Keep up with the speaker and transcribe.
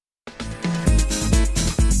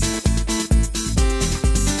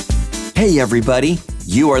Hey everybody,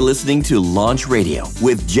 you are listening to Launch Radio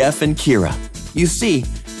with Jeff and Kira. You see,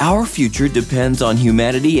 our future depends on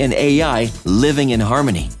humanity and AI living in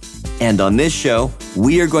harmony. And on this show,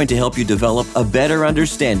 we are going to help you develop a better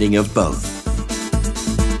understanding of both.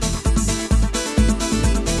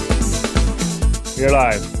 We're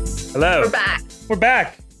live. Hello. We're back. We're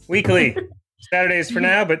back. Weekly. Saturdays for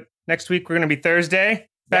now, but next week we're going to be Thursday.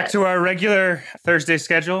 Back to our regular Thursday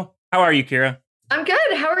schedule. How are you, Kira? I'm good.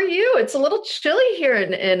 How are you? It's a little chilly here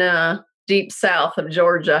in deep south of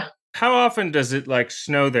Georgia. How often does it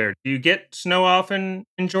snow there? Do you get snow often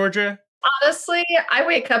in Georgia? Honestly, I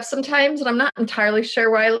wake up sometimes and I'm not entirely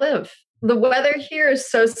sure where I live. The weather here is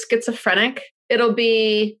so schizophrenic. It'll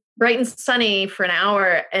be bright and sunny for an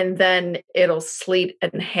hour and then it'll sleet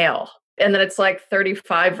and hail. And then it's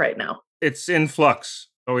 35 right now. It's in flux.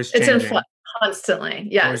 Always changing. It's in flux constantly.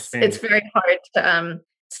 Yes. It's very hard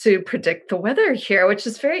to predict the weather here, which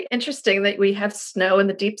is very interesting that we have snow in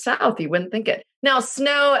the deep south. You wouldn't think it. Now,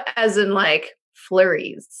 snow as in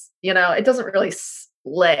flurries, it doesn't really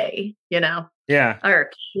lay, Yeah. Or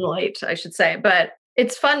accumulate, I should say. But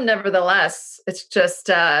it's fun nevertheless. It's just,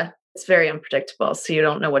 it's very unpredictable. So you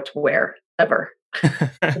don't know what to wear ever.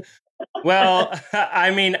 Well,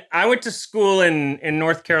 I went to school in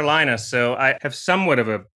North Carolina, so I have somewhat of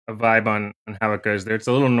a vibe on how it goes there. It's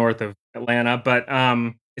a little north of Atlanta, but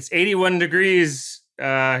it's 81 degrees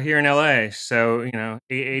here in LA. So,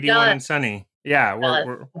 81 jealous. And sunny. Yeah,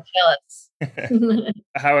 we're jealous.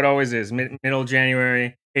 how it always is. Middle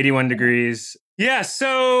January, 81 degrees. Yeah,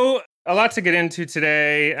 so a lot to get into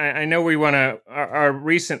today. I know we want our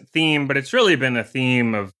recent theme, but it's really been a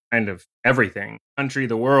theme of kind of everything. Country,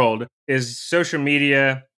 the world, is social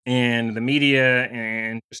media and the media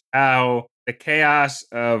and just how the chaos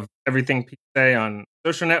of everything people say on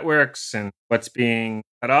social networks and what's being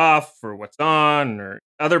cut off or what's on or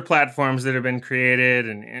other platforms that have been created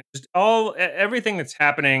and just everything that's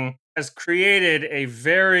happening has created a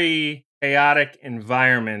very chaotic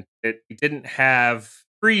environment that we didn't have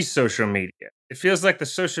pre-social media. It feels like the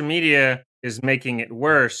social media is making it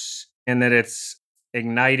worse and that it's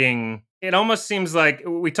igniting. It almost seems like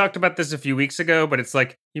we talked about this a few weeks ago, but it's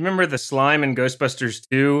like, you remember the slime in Ghostbusters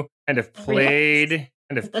 2 kind of played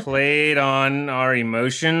on our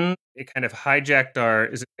emotion. It kind of hijacked our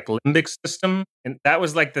limbic system. And that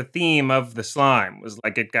was the theme of the slime was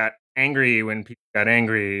it got angry when people got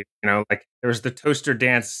angry. There was the toaster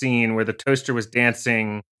dance scene where the toaster was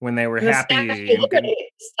dancing when they were happy.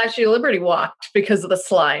 Statue of Liberty walked because of the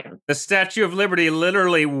slime. The Statue of Liberty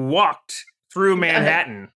literally walked through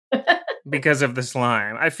Manhattan because of the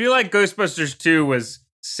slime. I feel like Ghostbusters 2 was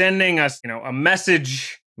sending us, a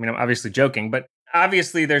message. I'm obviously joking, but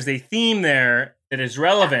obviously there's a theme there that is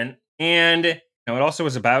relevant. And, it also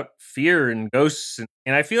was about fear and ghosts.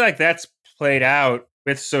 And I feel like that's played out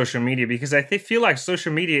with social media because I feel like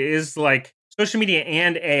social media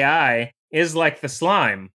and AI is like the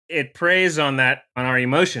slime. It preys on our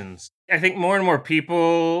emotions. I think more and more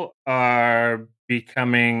people are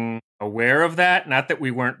becoming aware of that. Not that we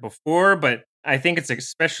weren't before, but I think it's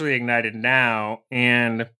especially ignited now.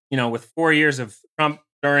 And, with 4 years of Trump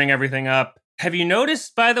stirring everything up, have you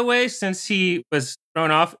noticed, by the way, since he was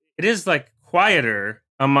thrown off, it is quieter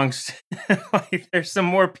amongst, there's some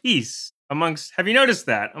more peace amongst, have you noticed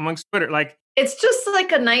that amongst Twitter? It's just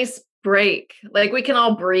a nice break. We can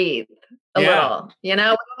all breathe a little, we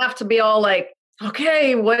don't have to be all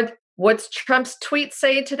okay, what's Trump's tweet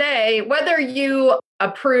say today? Whether you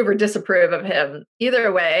approve or disapprove of him,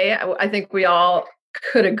 either way, I think we all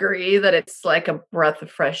could agree that it's a breath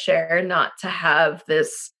of fresh air not to have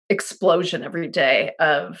this explosion every day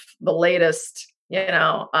of the latest,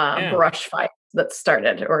 brush fight that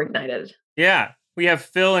started or ignited. Yeah. We have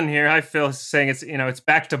Phil in here. Hi, Phil, saying it's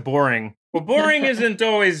back to boring. Well, boring isn't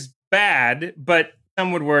always bad, but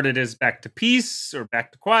some would word it as back to peace or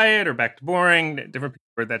back to quiet or back to boring. Different people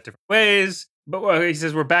word that different ways. But he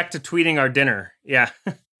says we're back to tweeting our dinner. Yeah.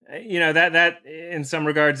 That in some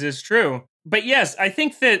regards is true. But yes, I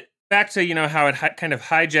think that back to, how it kind of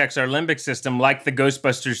hijacks our limbic system like the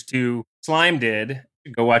Ghostbusters 2 slime did.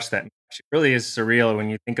 Go watch that. It really is surreal when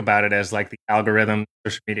you think about it as the algorithm,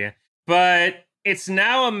 social media. But it's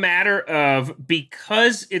now a matter of,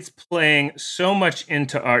 because it's playing so much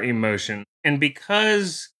into our emotion and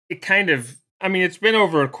because it kind of, it's been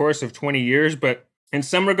over a course of 20 years, but in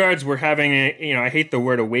some regards we're having I hate the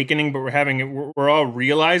word awakening, but we're all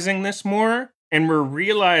realizing this more. And we're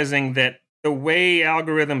realizing that the way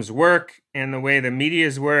algorithms work and the way the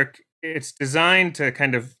medias work, it's designed to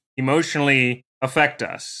kind of emotionally affect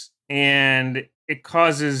us. And it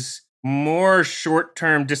causes more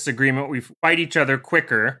short-term disagreement. We fight each other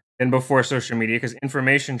quicker than before social media because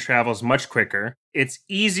information travels much quicker. It's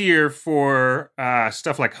easier for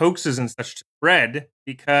stuff like hoaxes and such to spread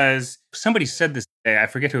because somebody said this today, I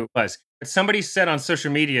forget who it was, but somebody said on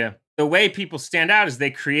social media, the way people stand out is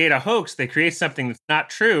they create a hoax, they create something that's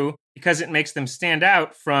not true because it makes them stand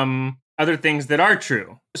out from other things that are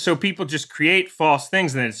true. So people just create false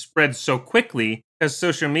things and it spreads so quickly because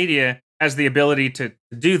social media has the ability to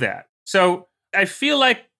do that. So I feel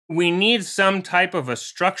like we need some type of a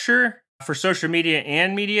structure for social media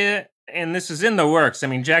and media, and this is in the works. I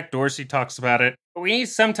mean, Jack Dorsey talks about it. But we need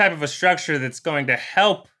some type of a structure that's going to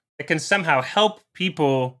help, that can somehow help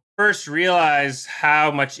people first realize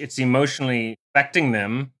how much it's emotionally affecting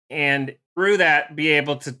them, and through that, be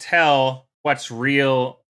able to tell what's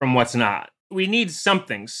real from what's not. We need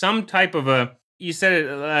something, some type of a, you said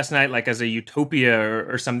it last night, like as a utopia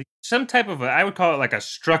or something, some type of a, I would call it like a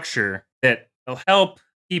structure that will help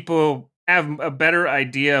people have a better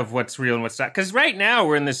idea of what's real and what's not. Because right now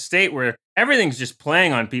we're in this state where everything's just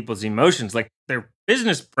playing on people's emotions. Like their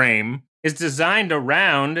business frame is designed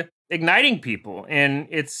around igniting people, and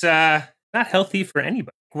it's not healthy for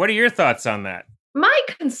anybody. What are your thoughts on that? My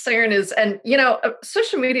concern is, and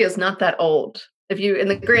social media is not that old. If you, in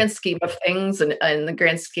the grand scheme of things and in the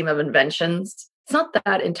grand scheme of inventions, it's not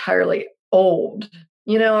that entirely old,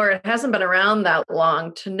 or it hasn't been around that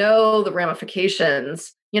long to know the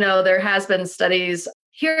ramifications. There has been studies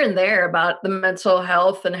here and there about the mental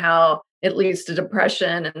health and how it leads to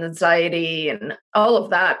depression and anxiety and all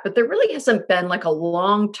of that. But there really hasn't been like a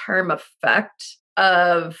long-term effect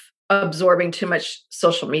of absorbing too much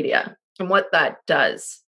social media and what that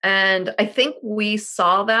does. And I think we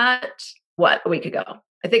saw that, a week ago.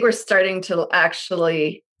 I think we're starting to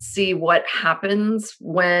actually see what happens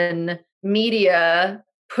when media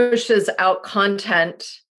pushes out content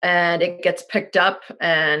and it gets picked up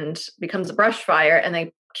and becomes a brush fire, and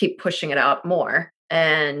they keep pushing it out more.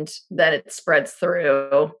 And then it spreads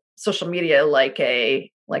through social media like a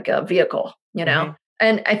vehicle, Mm-hmm.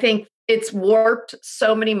 And I think it's warped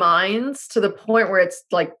so many minds to the point where it's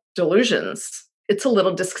like delusions. It's a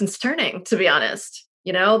little disconcerting, to be honest.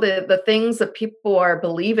 The things that people are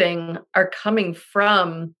believing are coming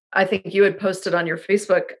from, I think you had posted on your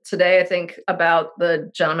Facebook today, I think, about the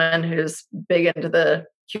gentleman who's big into the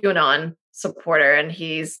QAnon supporter. And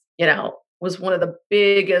he's, was one of the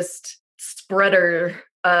biggest spreader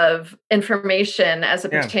of information as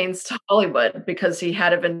it pertains to Hollywood, because he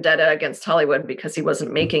had a vendetta against Hollywood because he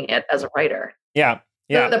wasn't making it as a writer. Yeah.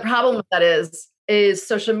 The problem with that is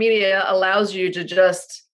social media allows you to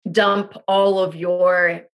just dump all of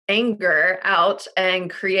your anger out and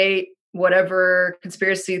create whatever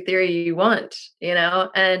conspiracy theory you want,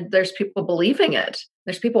 and there's people believing it.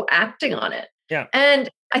 There's people acting on it. Yeah. And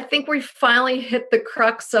I think we finally hit the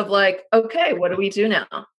crux of like, okay, what do we do now?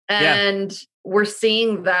 And we're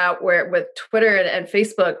seeing that with Twitter and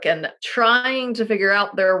Facebook and trying to figure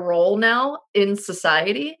out their role now in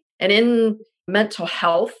society and in mental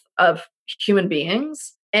health of human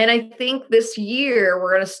beings. And I think this year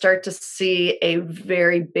we're going to start to see a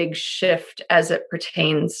very big shift as it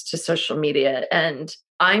pertains to social media. And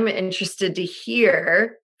I'm interested to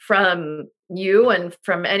hear from you and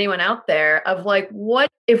from anyone out there of like, what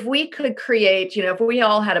if we could create, if we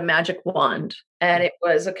all had a magic wand and it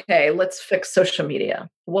was, okay, let's fix social media.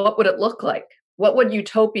 What would it look like? What would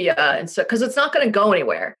utopia? And so, because it's not going to go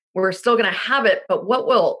anywhere. We're still going to have it, but what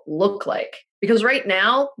will it look like? Because right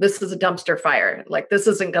now, this is a dumpster fire. Like, this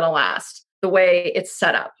isn't going to last the way it's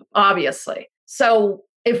set up, obviously. So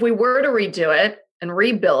if we were to redo it and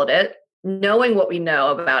rebuild it, knowing what we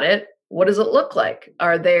know about it, what does it look like?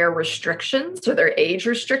 Are there restrictions? Are there age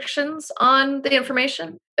restrictions on the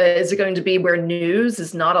information? Is it going to be where news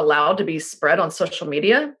is not allowed to be spread on social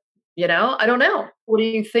media? I don't know. What do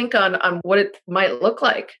you think on what it might look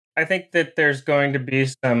like? I think that there's going to be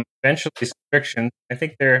some eventually restrictions. I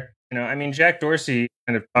think Jack Dorsey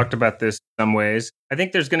kind of talked about this in some ways. I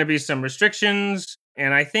think there's going to be some restrictions,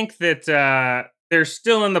 and I think that they're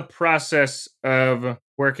still in the process of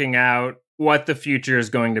working out what the future is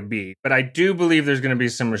going to be. But I do believe there's going to be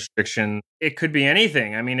some restriction. It could be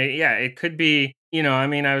anything. It could be,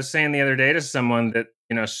 I was saying the other day to someone that,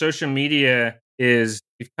 social media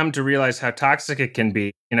we've come to realize how toxic it can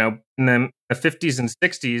be. In the 50s and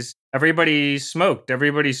 60s, everybody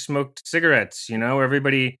smoked cigarettes,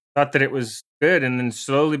 everybody thought that it was good. And then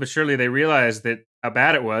slowly but surely they realized that how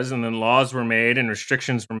bad it was. And then laws were made and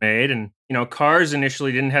restrictions were made. And, cars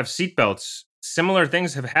initially didn't have seatbelts. Similar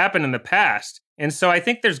things have happened in the past. And so I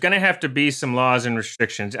think there's going to have to be some laws and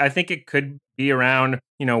restrictions. I think it could be around,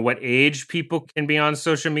 what age people can be on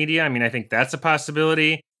social media. I think that's a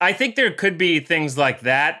possibility. I think there could be things like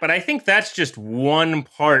that, but I think that's just one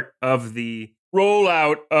part of the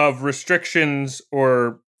rollout of restrictions,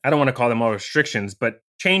 or I don't want to call them all restrictions, but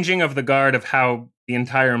changing of the guard of how the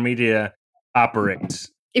entire media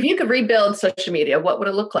operates. If you could rebuild social media, what would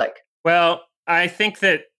it look like? Well, I think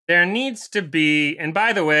that there needs to be, and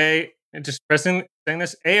by the way, just saying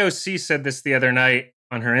this, AOC said this the other night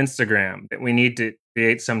on her Instagram, that we need to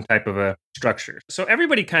create some type of a structure. So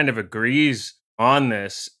everybody kind of agrees on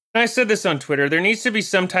this. And I said this on Twitter, there needs to be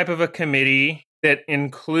some type of a committee that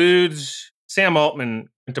includes Sam Altman,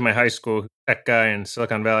 went to my high school, tech guy in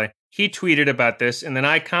Silicon Valley. He tweeted about this, and then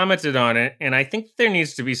I commented on it. And I think there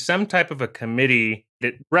needs to be some type of a committee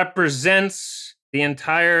that represents the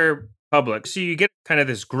entire public. So you get kind of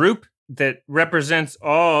this group that represents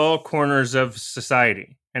all corners of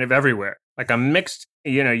society, kind of everywhere, like a mixed,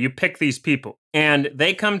 you pick these people and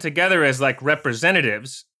they come together as like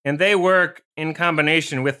representatives, and they work in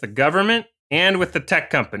combination with the government and with the tech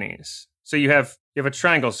companies. So you have a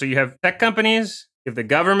triangle. So you have tech companies, you have the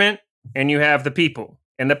government, and you have the people.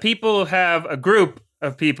 And the people have a group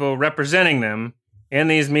of people representing them in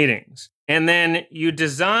these meetings. And then you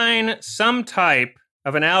design some type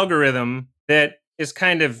of an algorithm that is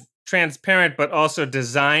kind of transparent, but also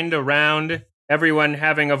designed around everyone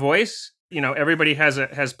having a voice. Everybody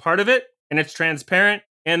has part of it, and it's transparent.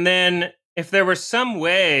 And then if there were some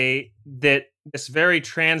way that this very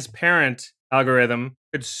transparent algorithm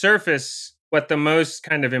could surface what the most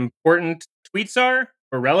kind of important tweets are,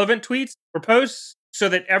 or relevant tweets or posts, so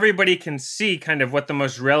that everybody can see kind of what the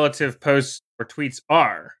most relative posts or tweets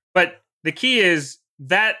are. But the key is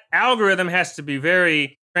that algorithm has to be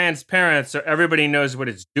very transparent so everybody knows what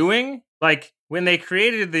it's doing. Like when they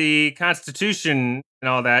created the Constitution and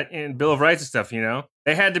all that, and Bill of Rights and stuff,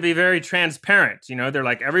 they had to be very transparent. They're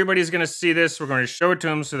like, everybody's going to see this. We're going to show it to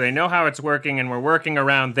them so they know how it's working, and we're working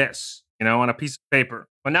around this, on a piece of paper.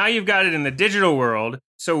 Well, now you've got it in the digital world.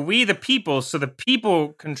 So the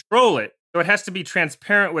people control it. So it has to be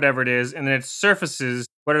transparent, whatever it is, and then it surfaces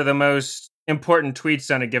what are the most important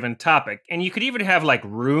tweets on a given topic. And you could even have like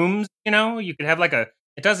rooms, you could have like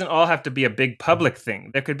it doesn't all have to be a big public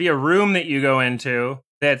thing. There could be a room that you go into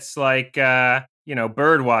that's like,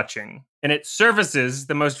 bird watching, and it surfaces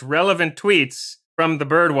the most relevant tweets from the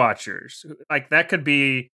bird watchers. Like that could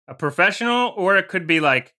be a professional, or it could be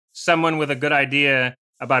like someone with a good idea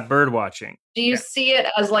about bird watching. Do you see it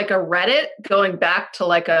as like a Reddit going back to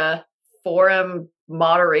like a forum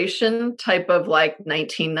moderation type of like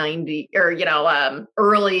 1990 or,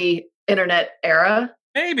 early internet era?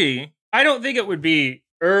 Maybe. I don't think it would be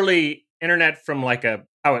early internet from like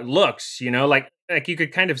how it looks, like you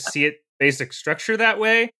could kind of see it basic structure that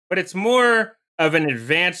way, but it's more of an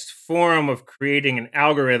advanced form of creating an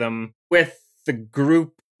algorithm with the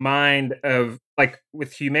group mind of like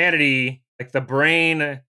with humanity, like the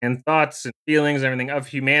brain and thoughts and feelings and everything of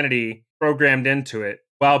humanity programmed into it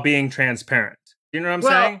while being transparent. You know what I'm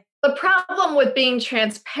saying? The problem with being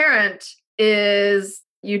transparent is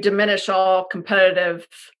you diminish all competitive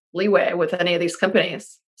leeway with any of these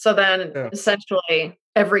companies. So then essentially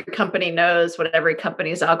every company knows what every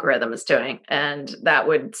company's algorithm is doing. And that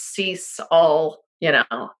would cease all,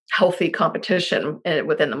 healthy competition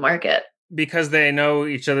within the market. Because they know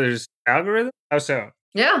each other's algorithm? How so?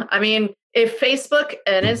 Yeah. I mean, if Facebook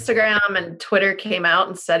and Instagram and Twitter came out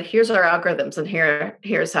and said, here's our algorithms and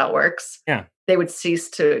here's how it works, they would cease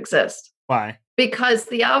to exist. Why? Because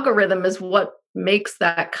the algorithm is what makes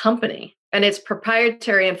that company, and it's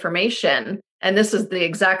proprietary information. And this is the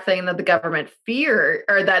exact thing that the government fear,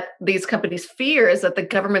 or that these companies fear, is that the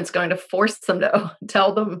government's going to force them to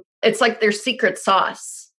tell them. It's like their secret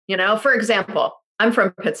sauce. For example, I'm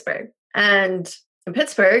from Pittsburgh, and in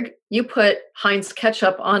Pittsburgh, you put Heinz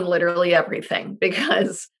ketchup on literally everything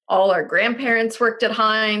because all our grandparents worked at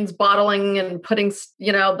Heinz, bottling and putting,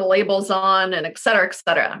 the labels on, and et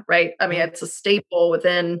cetera, right? I mean, it's a staple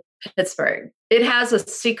within Pittsburgh. It has a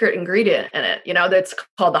secret ingredient in it, that's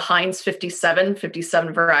called the Heinz 57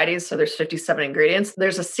 varieties. So there's 57 ingredients.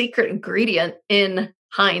 There's a secret ingredient in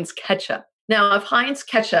Heinz ketchup. Now, if Heinz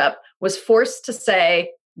ketchup was forced to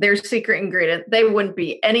say their secret ingredient, they wouldn't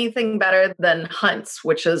be anything better than Hunt's,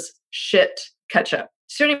 which is shit ketchup.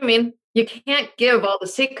 See what I mean? You can't give all the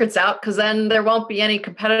secrets out because then there won't be any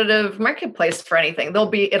competitive marketplace for anything. It'll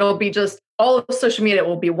be just all of social media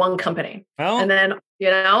will be one company. Well, and then,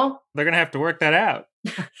 they're going to have to work that out.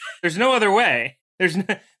 There's no other way.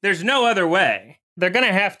 There's no other way. They're going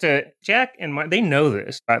to have to, Jack and Mark, they know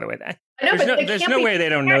this, by the way. I know, there's no way they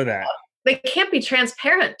don't know that. They can't be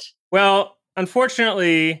transparent. Well,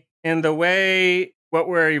 unfortunately, in the way what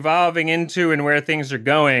we're evolving into and where things are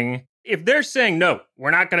going, if they're saying, no,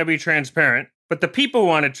 we're not going to be transparent, but the people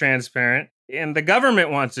want it transparent and the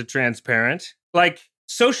government wants it transparent, like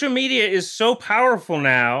social media is so powerful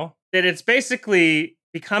now that it's basically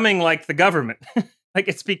becoming like the government. Like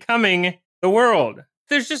it's becoming the world.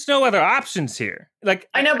 There's just no other options here. Like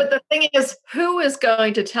I know, but the thing is, who is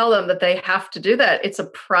going to tell them that they have to do that? It's a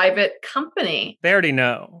private company. They already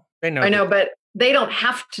know. They know. I know, but they don't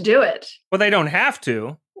have to do it. Well, they don't have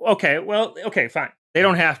to. Okay, well, okay, fine. They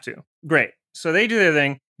don't have to. Great. So they do their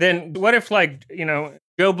thing. Then what if, like,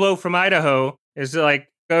 Joe Blow from Idaho is like,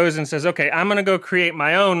 goes and says, okay, I'm going to go create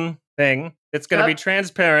my own thing that's going to be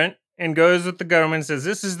transparent, and goes with the government and says,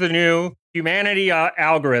 this is the new humanity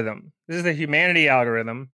algorithm. This is the humanity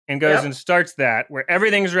algorithm, and goes and starts that where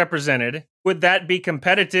everything's represented. Would that be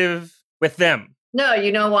competitive with them? No,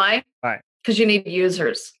 you know why? Why? Because you need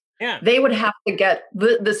users. Yeah. They would have to get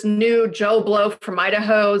this new Joe Blow from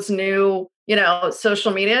Idaho's new,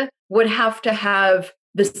 social media would have to have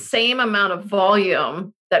the same amount of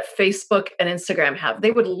volume that Facebook and Instagram have.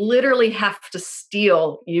 They would literally have to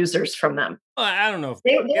steal users from them. Well, I don't know.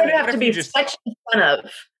 They would have to be such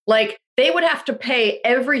incentive. Like they would have to pay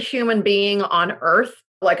every human being on earth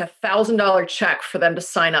like $1,000 check for them to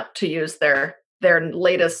sign up to use their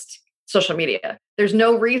latest social media. There's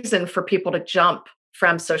no reason for people to jump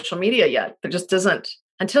from social media yet. There just isn't.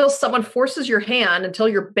 Until someone forces your hand, until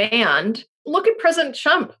you're banned. Look at President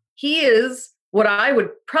Trump. He is what I would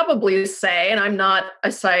probably say, and I'm not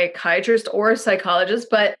a psychiatrist or a psychologist,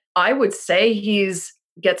 but I would say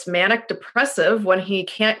gets manic depressive when he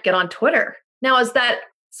can't get on Twitter. Now, is that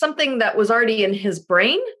something that was already in his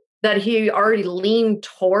brain, that he already leaned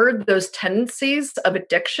toward those tendencies of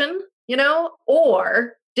addiction,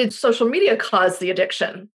 or did social media cause the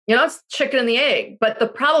addiction? It's chicken and the egg. But the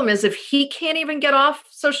problem is if he can't even get off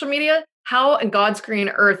social media, how in God's green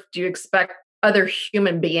earth do you expect other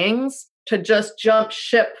human beings to just jump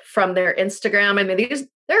ship from their Instagram? I mean,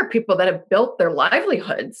 there are people that have built their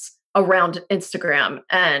livelihoods around Instagram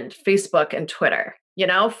and Facebook and Twitter.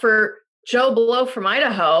 For Joe Blow from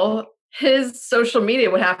Idaho, his social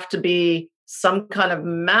media would have to be some kind of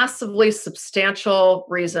massively substantial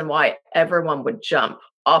reason why everyone would jump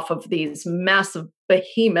off of these massive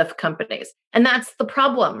behemoth companies. And that's the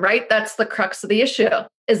problem, right? That's the crux of the issue,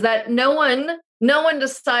 is that no one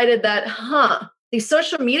decided that, these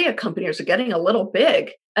social media companies are getting a little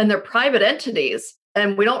big and they're private entities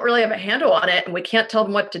and we don't really have a handle on it and we can't tell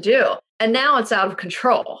them what to do. And now it's out of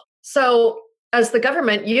control. So as the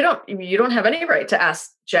government, you don't have any right to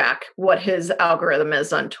ask Jack what his algorithm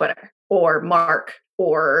is on Twitter or Mark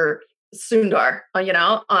or Sundar,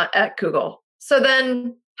 at Google. So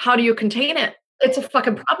then how do you contain it? It's a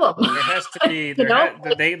fucking problem. There has to be,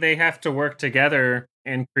 they have to work together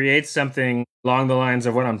and create something along the lines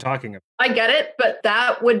of what I'm talking about. I get it, but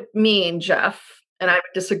that would mean, Jeff, and I would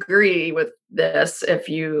disagree with this if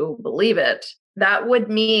you believe it, that would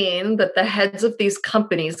mean that the heads of these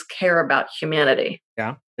companies care about humanity.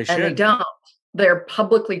 Yeah, they should. And they don't. They're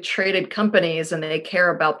publicly traded companies and they care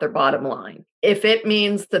about their bottom line. If it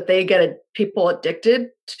means that they get people addicted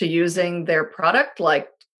to using their product, like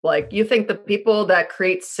you think the people that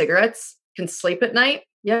create cigarettes can sleep at night?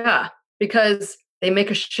 Yeah, because they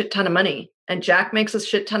make a shit ton of money. And Jack makes a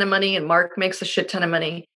shit ton of money and Mark makes a shit ton of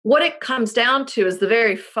money. What it comes down to is the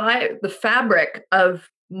very the fabric of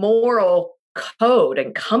moral code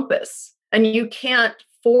and compass. And you can't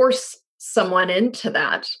force someone into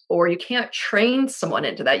that, or you can't train someone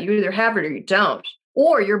into that. You either have it or you don't,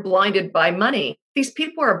 or you're blinded by money. These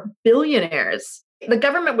people are billionaires. The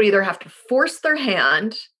government would either have to force their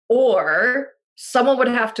hand, or someone would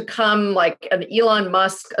have to come, like an Elon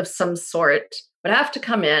Musk of some sort, would have to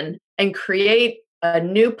come in and create a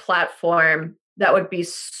new platform that would be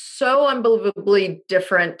so unbelievably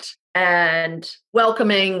different and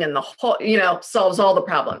welcoming and the whole, solves all the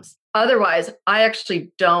problems. Otherwise, I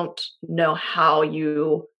actually don't know how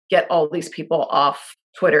you get all these people off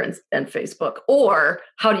Twitter and Facebook, or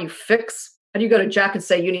how do you go to Jack and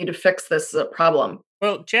say, you need to fix this problem?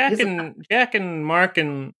 Well, Jack and Mark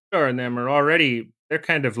and them are already, they're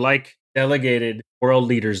kind of like delegated world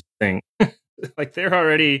leaders thing. Like they're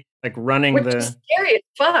already like running Which is scary as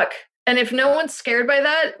fuck. And if no one's scared by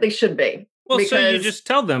that, they should be. Well, so you just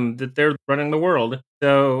tell them that they're running the world.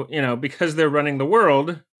 So, because they're running the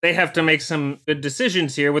world, they have to make some good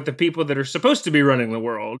decisions here with the people that are supposed to be running the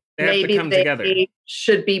world. They have to come together.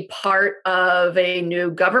 Should be part of a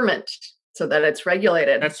new government so that it's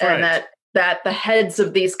regulated. That's right. And that the heads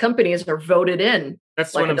of these companies are voted in.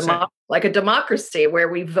 That's like what I'm saying. Like a democracy where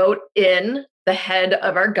we vote in the head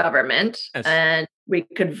of our government. Yes. And we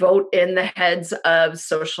could vote in the heads of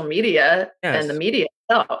social media and the media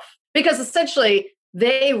itself. Because essentially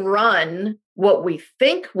they run what we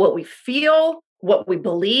think, what we feel, what we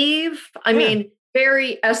believe. I mean,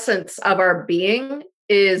 very essence of our being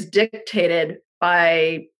is dictated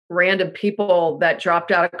by random people that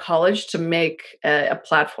dropped out of college to make a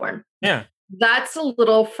platform. Yeah. That's a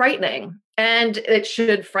little frightening, and it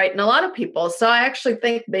should frighten a lot of people. So I actually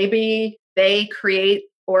think maybe they create,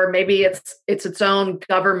 or maybe it's its own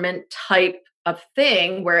government type of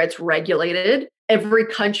thing where it's regulated. Every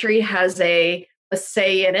country has a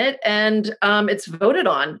say in it, and it's voted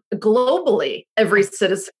on globally. Every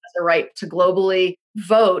citizen has a right to globally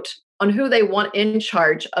vote on who they want in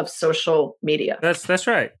charge of social media. That's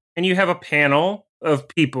right. And you have a panel of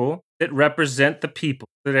people that represent the people,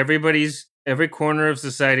 that every corner of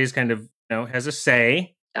society is kind of, has a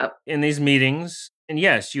say in these meetings. And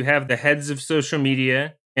yes, you have the heads of social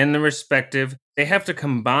media and the respective, they have to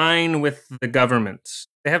combine with the governments.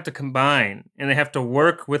 They have to combine, and they have to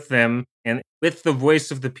work with them and with the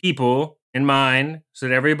voice of the people in mind, so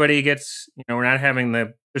that everybody gets, we're not having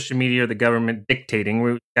the social media or the government dictating.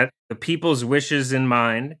 We've got the people's wishes in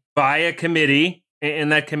mind by a committee,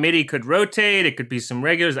 and that committee could rotate. It could be some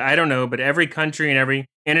regulars. I don't know, but every country and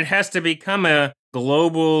it has to become a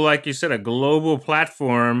global, like you said, a global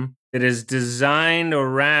platform that is designed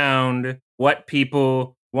around what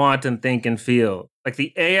people want and think and feel. Like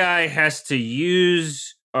the AI has to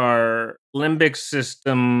use our limbic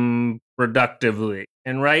system productively.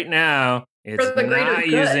 And right now, it's not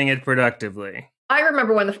using it productively. I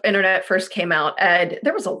remember when the internet first came out, and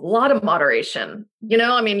there was a lot of moderation.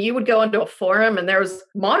 You would go into a forum and there was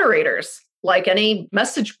moderators, like any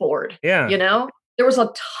message board. Yeah. There was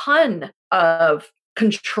a ton of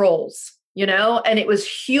controls, and it was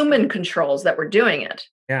human controls that were doing it.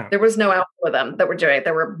 Yeah. There was no algorithm that were doing it.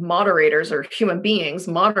 There were moderators or human beings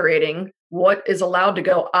moderating what is allowed to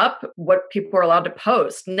go up, what people are allowed to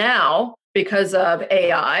post. Now, because of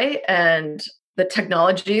AI and the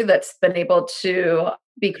technology that's been able to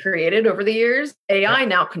be created over the years, AI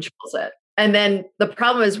now controls it. And then the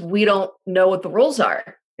problem is we don't know what the rules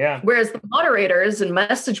are. Yeah. Whereas the moderators and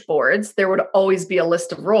message boards, there would always be a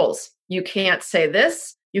list of rules. You can't say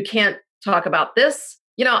this. You can't talk about this.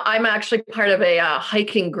 I'm actually part of a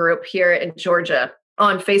hiking group here in Georgia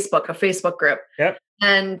on Facebook, a Facebook group. Yep.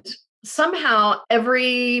 And somehow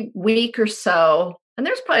every week or so, and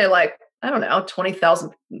there's probably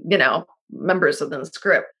 20,000, members of this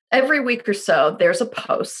group. Every week or so, there's a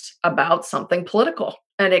post about something political,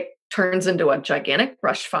 and it turns into a gigantic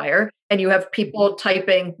brush fire. And you have people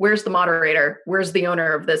typing, "Where's the moderator? Where's the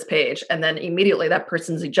owner of this page?" And then immediately that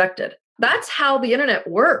person's ejected. That's how the internet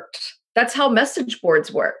worked. That's how message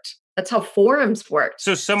boards worked. That's how forums worked.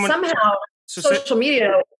 So somehow social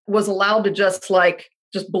media was allowed to just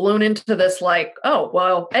balloon into this, oh,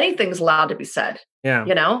 well, anything's allowed to be said. Yeah.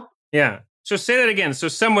 Yeah. So say that again. So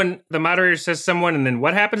the moderator says someone, and then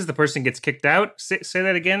what happens? The person gets kicked out? Say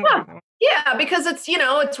that again? Yeah, because it's,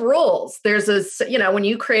 it's rules. There's when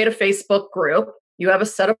you create a Facebook group, you have a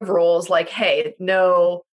set of rules like, hey,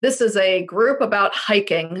 no, this is a group about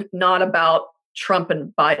hiking, not about Trump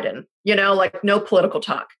and Biden, no political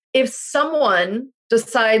talk. If someone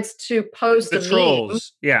decides to post a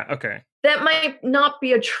trolls. Yeah, okay. That might not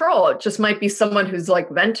be a troll. It just might be someone who's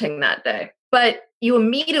venting that day. But you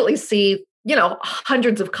immediately see,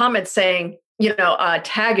 hundreds of comments saying,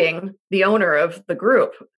 tagging the owner of the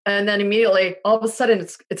group. And then immediately, all of a sudden,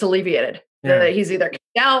 it's alleviated. Yeah. He's either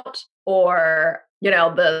kicked out or,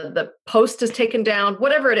 the post is taken down,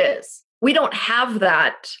 whatever it is. We don't have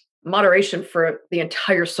that moderation for the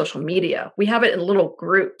entire social media. We have it in little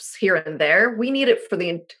groups here and there. We need it for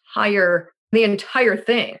the entire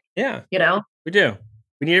thing. Yeah. We do.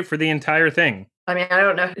 We need it for the entire thing. I mean, I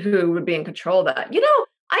don't know who would be in control of that.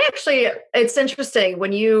 It's interesting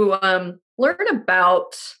when you learn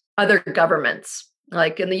about other governments,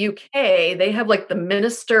 like in the UK, they have the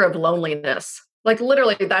Minister of Loneliness.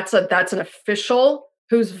 Literally that's an official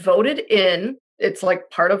who's voted in. It's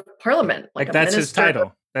part of Parliament. That's his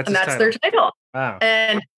title. That's their title. Wow.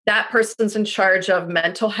 And that person's in charge of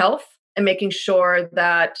mental health and making sure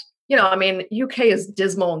that, UK is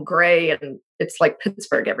dismal and gray, and it's like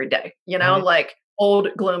Pittsburgh every day, old,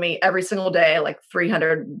 gloomy every single day,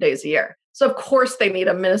 300 days a year. So of course they need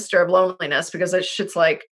a minister of loneliness because that shit's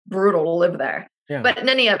brutal to live there. Yeah. But in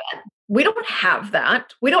any event, we don't have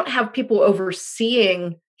that. We don't have people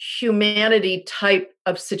overseeing humanity type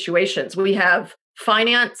of situations. We have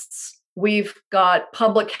finance, we've got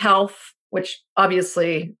public health, which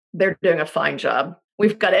obviously they're doing a fine job.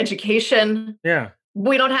 We've got education. Yeah.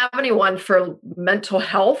 We don't have anyone for mental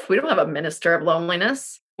health. We don't have a minister of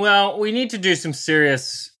loneliness. Well, we need to do some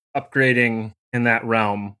serious upgrading in that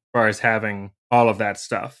realm as far as having all of that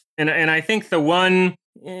stuff. And I think the one,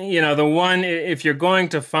 if you're going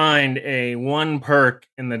to find a one perk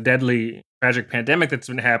in the deadly tragic pandemic that's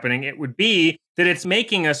been happening, it would be that it's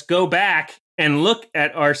making us go back and look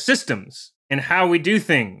at our systems and how we do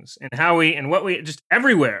things and what we just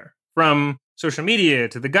everywhere, from social media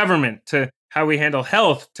to the government to how we handle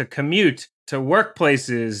health to commute to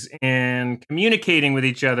workplaces and communicating with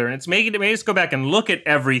each other. And it's made us go back and look at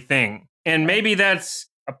everything. And maybe that's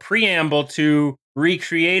a preamble to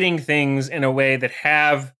recreating things in a way that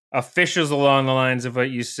have officials along the lines of what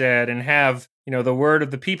you said, and have, the word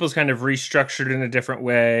of the people's kind of restructured in a different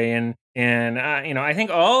way. And I think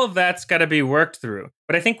all of that's got to be worked through.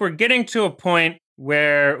 But I think we're getting to a point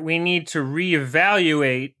where we need to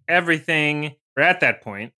reevaluate everything. We're at that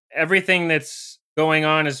point. Everything that's going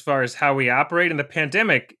on as far as how we operate. And the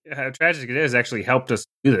pandemic, how tragic it is, actually helped us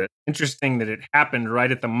do that. Interesting that it happened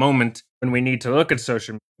right at the moment when we need to look at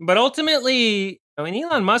social media. But ultimately,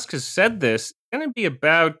 Elon Musk has said this, it's going to be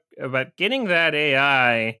about getting that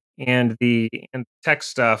AI and the tech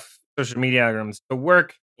stuff, social media algorithms, to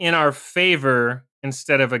work in our favor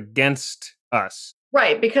instead of against us.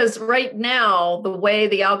 Right, because right now, the way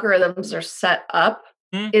the algorithms are set up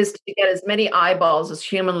is to get as many eyeballs as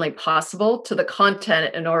humanly possible to the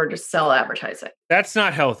content in order to sell advertising. That's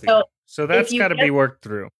not healthy. So that's got to be worked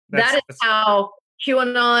through. That's how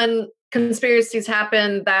QAnon conspiracies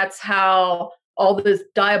happen. That's how all this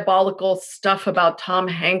diabolical stuff about Tom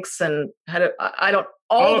Hanks and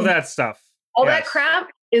all of that stuff. All that crap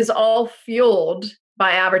is all fueled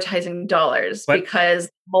by advertising dollars, because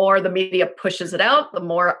the more the media pushes it out, the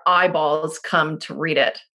more eyeballs come to read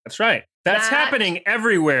it. That's right. That's happening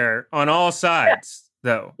everywhere on all sides,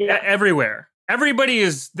 though. Yeah. Everywhere. Everybody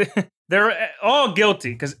they're all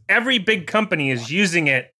guilty, because every big company is using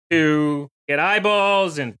it to get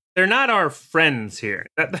eyeballs, and they're not our friends here.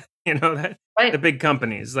 The big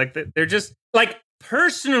companies, they're just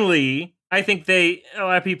personally, I think a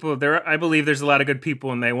lot of people there. I believe there's a lot of good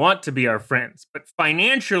people and they want to be our friends, but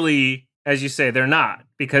financially, as you say, they're not,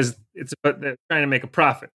 because they're trying to make a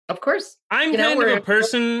profit. Of course. I'm kind of a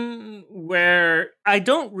person where I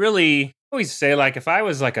don't really always say, if I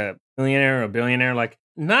was a millionaire or a billionaire,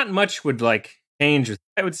 not much would change.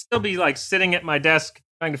 I would still be sitting at my desk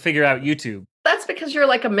trying to figure out YouTube. That's because you're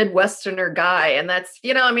a Midwesterner guy, and that's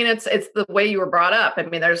it's the way you were brought up.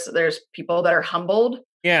 There's people that are humbled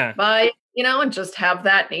by and just have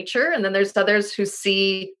that nature, and then there's others who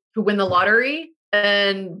win the lottery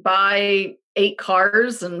and buy 8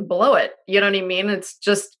 cars and blow it. You know what I mean? It's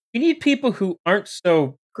just, you need people who aren't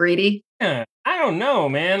so greedy. Yeah, I don't know,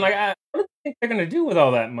 man. What do you think they're going to do with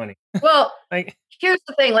all that money? Well, here's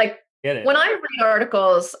the thing. When I read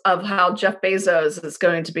articles of how Jeff Bezos is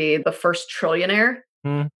going to be the first trillionaire,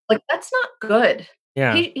 that's not good.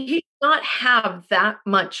 Yeah. He does not have that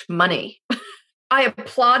much money. I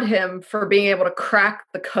applaud him for being able to crack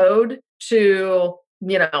the code to,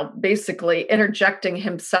 basically interjecting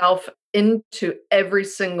himself into every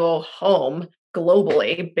single home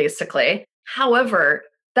globally, basically. However,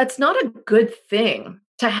 that's not a good thing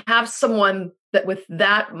to have someone that with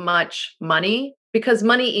that much money, because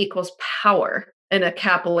money equals power in a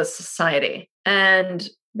capitalist society. And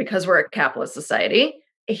because we're a capitalist society,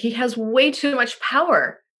 he has way too much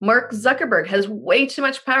power. Mark Zuckerberg has way too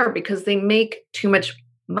much power because they make too much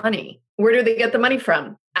money. Where do they get the money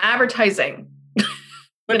from? Advertising.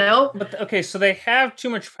 But okay, so they have too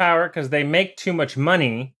much power because they make too much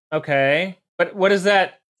money. Okay. But what is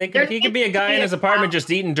that? He could be a guy in his apartment just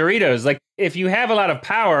eating Doritos. If you have a lot of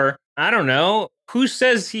power, I don't know. Who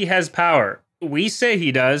says he has power? We say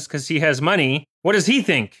he does because he has money. What does he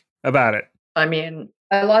think about it?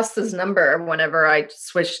 I lost his number whenever I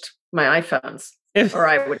switched my iPhones. Or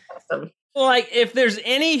I would text them. If there's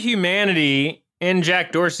any humanity in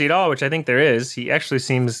Jack Dorsey at all, which I think there is, he actually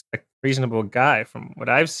seems like a reasonable guy from what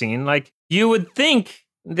I've seen. You would think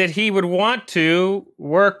that he would want to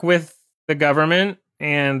work with the government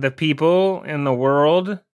and the people in the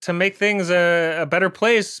world to make things a better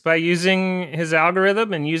place by using his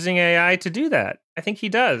algorithm and using AI to do that. I think he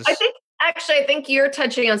does. I think you're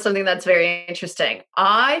touching on something that's very interesting.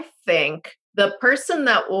 I think the person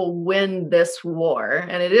that will win this war,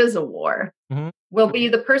 and it is a war, will be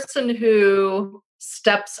the person who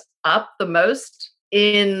steps up the most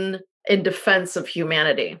in defense of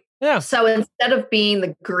humanity. Yeah. So instead of being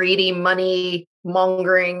the greedy, money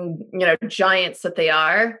mongering, giants that they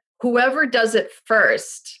are, whoever does it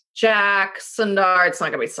first, Jack, Sundar, it's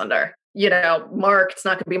not going to be Sundar. Mark, it's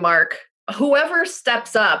not going to be Mark. whoever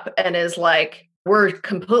steps up and is like, we're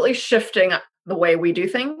completely shifting the way we do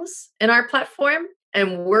things in our platform,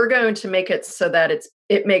 and we're going to make it so that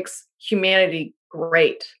it makes humanity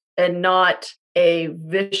great and not a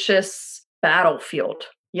vicious battlefield,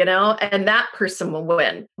 and that person will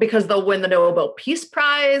win because they'll win the Nobel Peace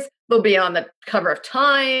Prize. They'll be on the cover of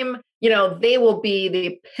Time. They will be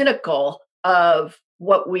the pinnacle of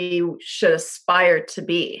what we should aspire to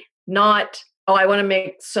be. Not, oh, I want to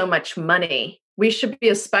make so much money. We should be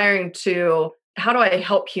aspiring to, how do I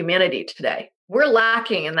help humanity today? We're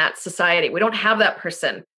lacking in that society. We don't have that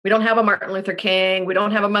person. We don't have a Martin Luther King. We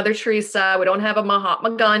don't have a Mother Teresa. We don't have a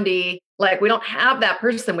Mahatma Gandhi. We don't have that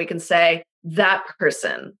person. We can say that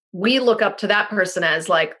person. We look up to that person as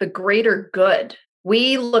the greater good.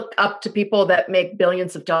 We look up to people that make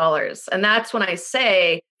billions of dollars. And that's when I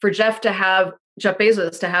say for Jeff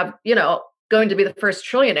Bezos to have, going to be the first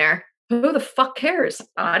trillionaire, who the fuck cares?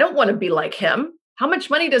 I don't want to be like him. How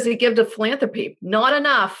much money does he give to philanthropy? Not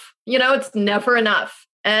enough. It's never enough.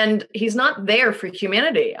 And he's not there for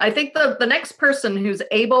humanity. I think the next person who's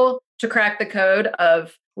able to crack the code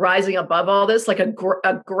of rising above all this, like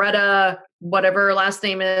a Greta, whatever her last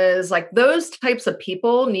name is, those types of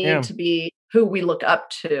people need to be who we look up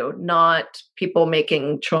to, not people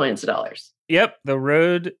making trillions of dollars. Yep. The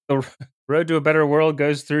road to a better world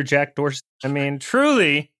goes through Jack Dorsey. I mean,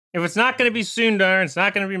 truly, if it's not going to be Sundar, it's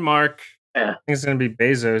not going to be Mark. Yeah. I think it's going to be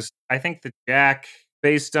Bezos. I think that Jack,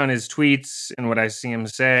 based on his tweets and what I see him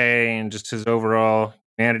say and just his overall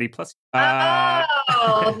humanity plus. That's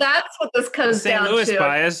what this comes down to. St. Louis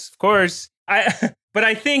bias, of course. But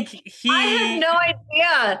I think I had no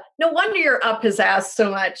idea. No wonder you're up his ass so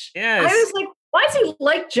much. Yes. I was like, why does he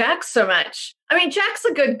like Jack so much? I mean, Jack's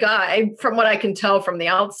a good guy from what I can tell from the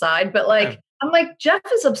outside, but I'm like, Jeff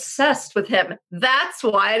is obsessed with him. That's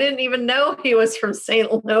why I didn't even know he was from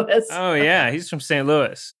St. Louis. Oh, yeah. He's from St.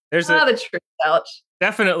 Louis. There's the truth out.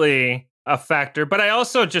 Definitely a factor. But I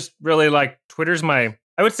also just really like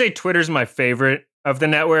I would say Twitter's my favorite of the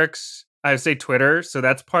networks. I would say Twitter. So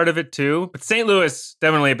that's part of it too. But St. Louis,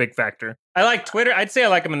 definitely a big factor. I like Twitter. I'd say I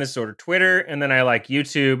like them in this order. Twitter, and then I like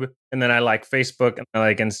YouTube, and then I like Facebook, and I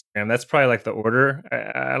like Instagram. That's probably the order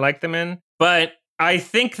I like them in. But I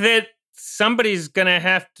think that somebody's going to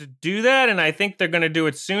have to do that, and I think they're going to do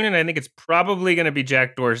it soon, and I think it's probably going to be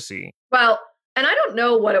Jack Dorsey. Well, and I don't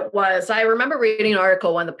know what it was. I remember reading an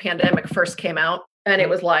article when the pandemic first came out, and it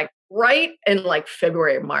was right in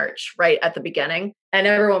February, March, right at the beginning. And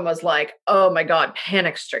everyone was like, oh my God,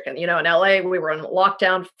 panic stricken. In LA, we were in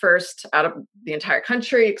lockdown first out of the entire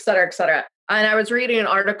country, et cetera, et cetera. And I was reading an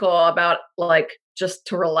article about just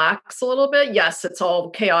to relax a little bit. Yes, it's all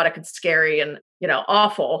chaotic and scary and,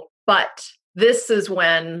 awful. But this is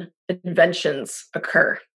when inventions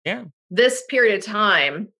occur. Yeah. This period of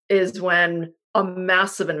time is when a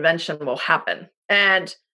massive invention will happen.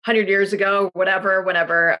 And 100 years ago, whenever,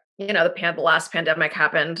 the last pandemic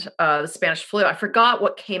happened, the Spanish flu, I forgot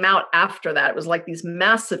what came out after that. It was these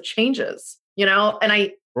massive changes,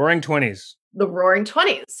 and Roaring 20s. The Roaring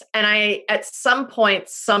 20s. And at some point,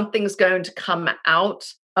 something's going to come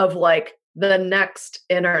out of the next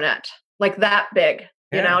internet, that big,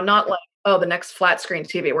 not the next flat screen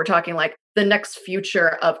TV. We're talking the next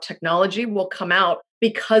future of technology will come out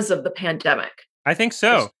because of the pandemic. I think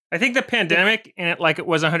so. I think the pandemic, and it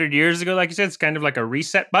was 100 years ago, like you said, it's kind of like a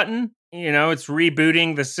reset button. It's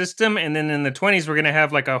rebooting the system. And then in the 20s, we're going to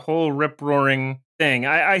have a whole rip-roaring thing.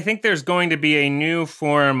 I think there's going to be a new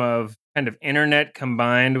form of kind of internet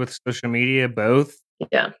combined with social media, both.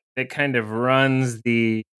 Yeah. It kind of runs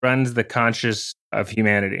the conscious of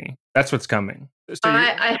humanity. That's what's coming. So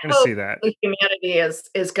I hope see that. Humanity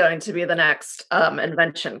is going to be the next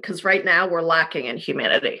invention, because right now we're lacking in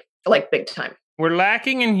humanity, big time. We're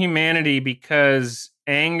lacking in humanity because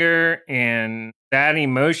anger and that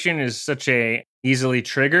emotion is such a easily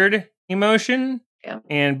triggered emotion. Yeah.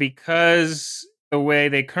 And because the way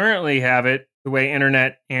they currently have it, the way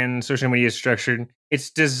internet and social media is structured, it's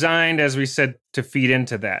designed, as we said, to feed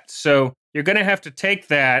into that. So you're going to have to take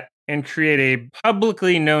that and create a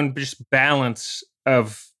publicly known just balance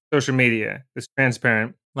of social media that's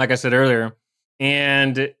transparent, like I said earlier,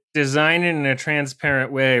 and design it in a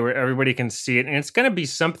transparent way where everybody can see it. And it's going to be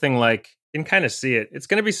something you can kind of see it. It's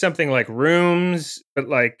going to be something like Rooms, but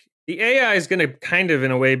the AI is going to kind of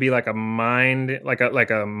in a way be like a mind, like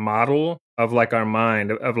a model of our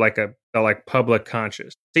mind, of a public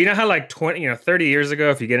conscious. So how 30 years ago,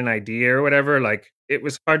 if you get an idea or whatever, it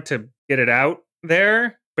was hard to get it out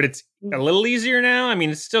there, but it's a little easier now. I mean,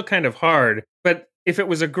 it's still kind of hard, but if it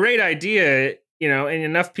was a great idea, and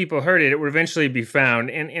enough people heard it, it would eventually be found.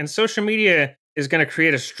 And social media is going to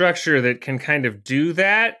create a structure that can kind of do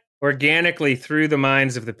that organically through the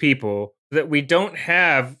minds of the people, so that we don't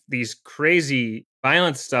have these crazy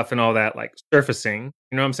violent stuff and all that like surfacing.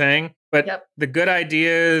 You know what I'm saying? But Yep. the good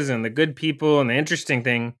ideas and the good people and the interesting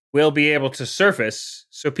thing will be able to surface,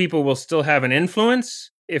 so people will still have an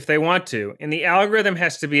influence if they want to. And the algorithm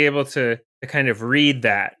has to be able to kind of read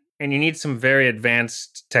that. And you need some very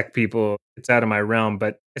advanced tech people. It's out of my realm,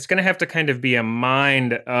 but it's going to have to kind of be a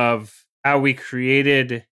mind of how we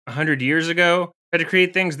created 100 years ago. How to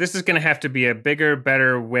create things. This is going to have to be a bigger,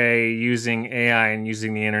 better way using AI and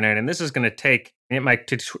using the internet. And this is going to take, it might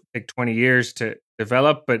take 20 years to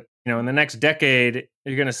develop, but in the next decade,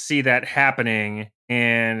 you're going to see that happening,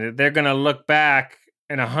 and they're going to look back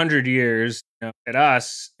in 100 years at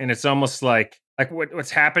us, and it's almost like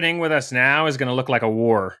what's happening with us now is going to look like a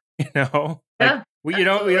war. Yeah, you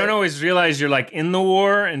don't always realize you're like in the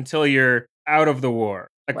war until you're out of the war.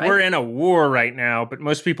 Right. We're in a war right now, but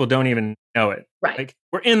most people don't even know it. Right. Like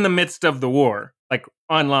we're in the midst of the war, like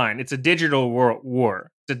online. It's a digital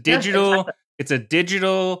war. It's a digital. Exactly. It's a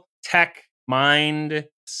digital tech mind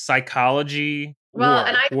psychology. Well,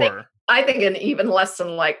 war, and I think in even less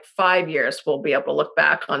than like 5 years, we'll be able to look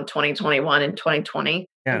back on 2021 and 2020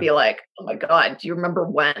 and be like, oh my God, do you remember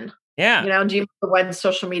when? Yeah. Do you remember when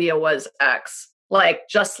social media was X? Like,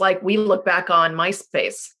 just like we look back on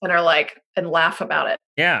MySpace and are like, and laugh about it.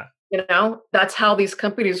 Yeah. That's how these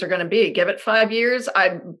companies are going to be. Give it 5 years.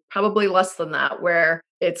 I'm probably less than that, where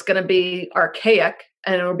it's going to be archaic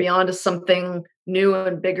and it'll be on to something new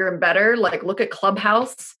and bigger and better. Like, look at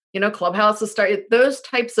Clubhouse. Clubhouse is those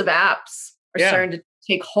types of apps are starting to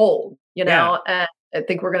take hold, and I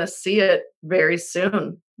think we're going to see it very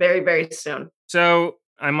soon, very, very soon. So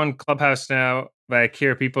I'm on Clubhouse now. I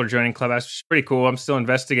hear people are joining Clubhouse, which is pretty cool. I'm still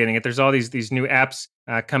investigating it. There's all these new apps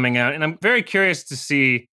coming out, and I'm very curious to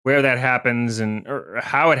see where that happens or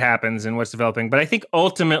how it happens and what's developing. But I think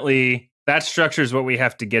ultimately that structure is what we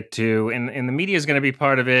have to get to, and the media is going to be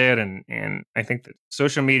part of it. And I think that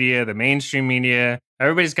social media, the mainstream media,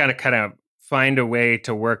 everybody's got to kind of find a way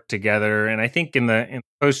to work together. And I think in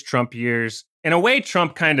post-Trump years, in a way,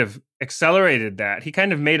 Trump kind of accelerated that. He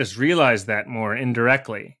kind of made us realize that more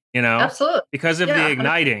indirectly. Absolutely. Because of the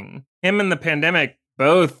igniting. Him and the pandemic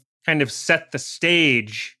both kind of set the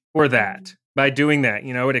stage for that by doing that.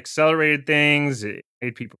 It accelerated things. It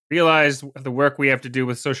made people realize the work we have to do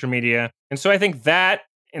with social media. And so I think that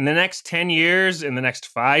in the next 10 years, in the next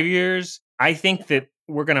 5 years, I think that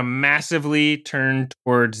we're going to massively turn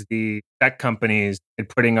towards the tech companies and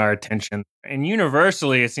putting our attention. And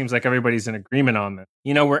universally, it seems like everybody's in agreement on this.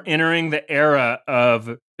 We're entering the era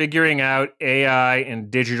of figuring out AI and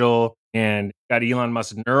digital, and got Elon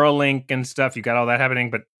Musk's Neuralink and stuff. You got all that happening,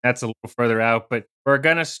 but that's a little further out. But we're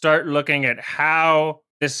going to start looking at how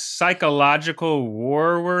this psychological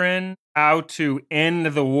war we're in, how to end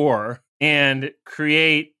the war and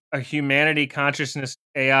create a humanity consciousness,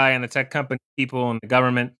 AI and the tech company people and the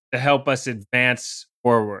government to help us advance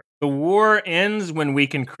forward. The war ends when we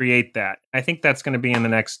can create that. I think that's going to be in the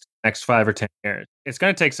next 5 or 10 years. It's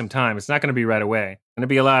going to take some time. It's not going to be right away. It's going to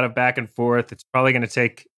be a lot of back and forth. It's probably going to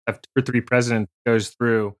take 2 or 3 presidents goes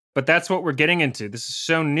through. But that's what we're getting into. This is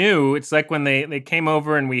so new. It's like when they came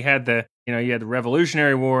over and we had you had the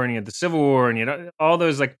Revolutionary War and you had the Civil War and you had all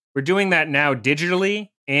those, like, we're doing that now digitally,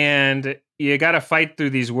 and you got to fight through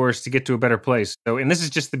these wars to get to a better place. So, and this is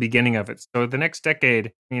just the beginning of it. So the next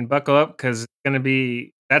decade, buckle up, because it's going to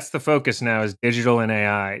be, that's the focus now, is digital and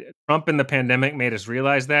AI. Trump and the pandemic made us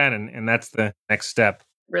realize that, and that's the next step.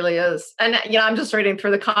 Really is. And, I'm just reading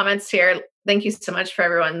through the comments here. Thank you so much for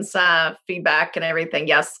everyone's feedback and everything.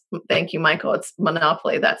 Yes. Thank you, Michael. It's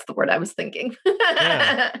monopoly. That's the word I was thinking.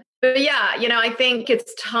 Yeah. But yeah, I think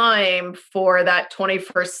it's time for that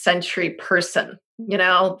 21st century person,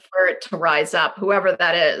 for it to rise up, whoever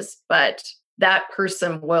that is. But that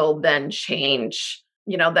person will then change,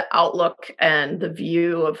 the outlook and the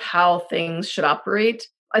view of how things should operate.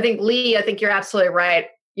 I think, Lee, you're absolutely right.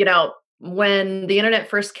 When the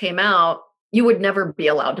internet first came out, you would never be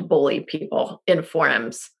allowed to bully people in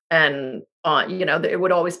forums, and it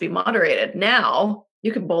would always be moderated. Now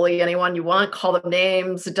you can bully anyone you want, call them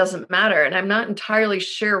names, it doesn't matter. And I'm not entirely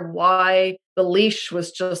sure why the leash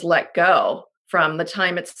was just let go from the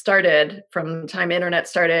time it started, from the time internet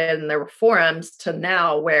started and there were forums, to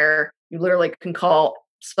now, where you literally can call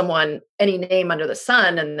someone any name under the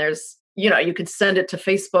sun, and there's, you could send it to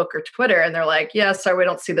Facebook or Twitter and they're like, yeah, sorry, we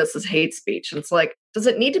don't see this as hate speech. And it's like, does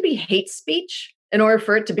it need to be hate speech in order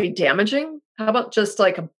for it to be damaging? How about just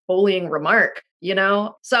like a bullying remark,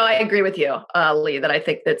 So I agree with you, Lee, that I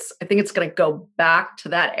think it's going to go back to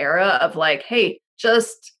that era of like, hey,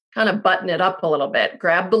 just kind of button it up a little bit,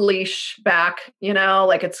 grab the leash back,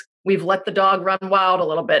 like we've let the dog run wild a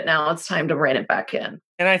little bit. Now it's time to rein it back in.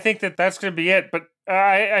 And I think that's going to be it. But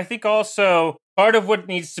I think also part of what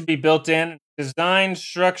needs to be built in, design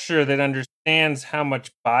structure that understands how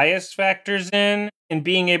much bias factors in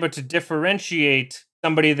being able to differentiate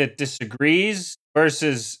somebody that disagrees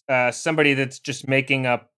versus somebody that's just making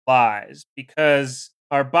up lies. Because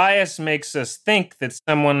our bias makes us think that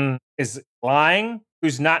someone is lying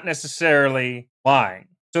who's not necessarily lying.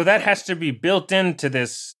 So that has to be built into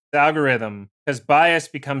this algorithm because bias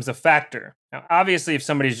becomes a factor. Now, obviously, if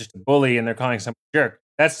somebody's just a bully and they're calling someone a jerk,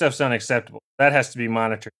 that stuff's unacceptable. That has to be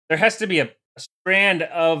monitored. There has to be a strand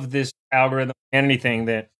of this algorithm, anything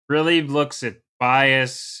that really looks at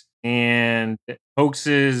bias and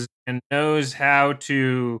hoaxes and knows how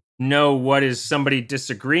to know what is somebody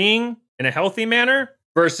disagreeing in a healthy manner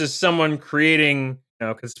versus someone creating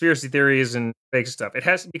conspiracy theories and fake stuff. It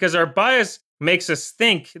has, because our bias makes us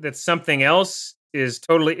think that something else is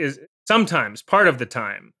sometimes, part of the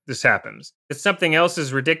time this happens, that something else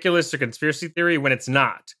is ridiculous or conspiracy theory when it's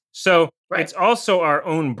not. So It's also our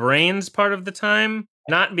own brains part of the time,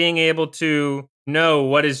 not being able to know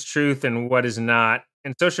what is truth and what is not.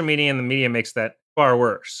 And social media and the media makes that far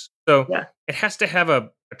worse. So It has to have a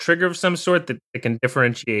trigger of some sort that it can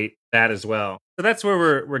differentiate that as well. So that's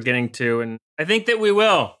where we're getting to. And I think that we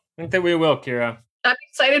will. Kira. I'm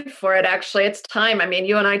excited for it, actually. It's time. I mean,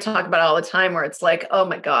 you and I talk about it all the time where it's like, oh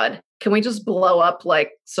my God, can we just blow up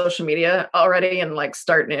like social media already and like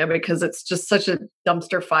start new? Because it's just such a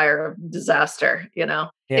dumpster fire of disaster, Yeah.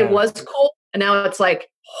 It was cool. And now it's like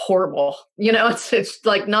horrible. It's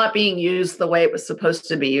like not being used the way it was supposed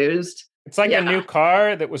to be used. It's like a new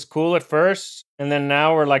car that was cool at first. And then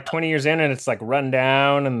now we're like 20 years in and it's like run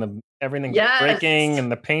down and everything's breaking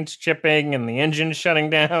and the paint's chipping and the engine's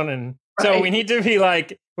shutting down. And so we need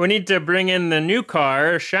to bring in the new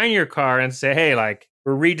car, shinier car and say, hey, like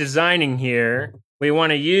we're redesigning here. We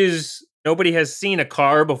want to use, nobody has seen a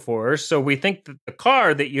car before. So we think that the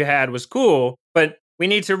car that you had was cool, but we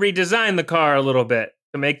need to redesign the car a little bit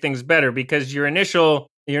to make things better because your initial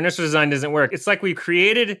design doesn't work. It's like we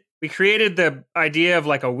created the idea of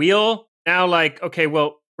like a wheel. Now, like, okay,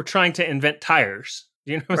 well, we're trying to invent tires.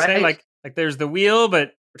 You know what I'm saying? Like there's the wheel,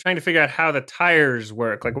 but we're trying to figure out how the tires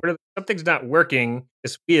work. Like something's not working,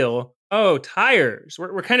 this wheel. Oh, tires.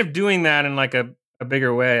 We're kind of doing that in like a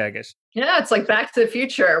bigger way, I guess. Yeah, it's like Back to the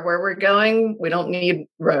Future where we're going. We don't need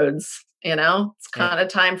roads, It's kind of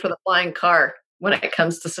time for the flying car. When it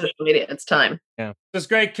comes to social media, it's time. Yeah. It was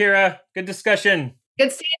great, Kira. Good discussion.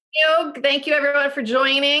 Good seeing you. Thank you, everyone, for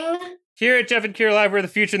joining. Here at Jeff and Kira Live, where the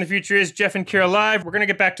future and the future is Jeff and Kira Live. We're going to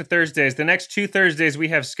get back to Thursdays. The next 2 Thursdays we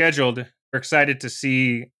have scheduled. We're excited to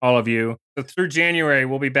see all of you. So through January,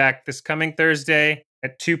 we'll be back this coming Thursday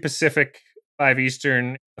at 2 Pacific, 5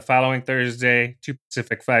 Eastern. The following Thursday, 2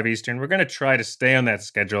 Pacific, 5 Eastern. We're going to try to stay on that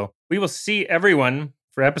schedule. We will see everyone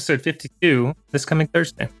for episode 52 this coming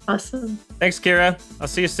Thursday. Awesome. Thanks, Kira. I'll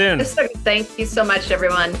see you soon. Thank you so much,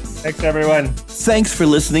 everyone. Thanks, everyone. Thanks for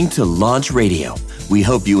listening to Launch Radio. We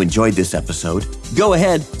hope you enjoyed this episode. Go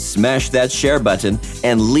ahead, smash that share button,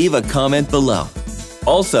 and leave a comment below.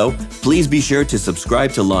 Also, please be sure to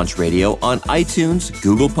subscribe to Launch Radio on iTunes,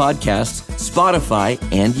 Google Podcasts, Spotify,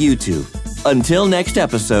 and YouTube. Until next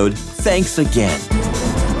episode, thanks again.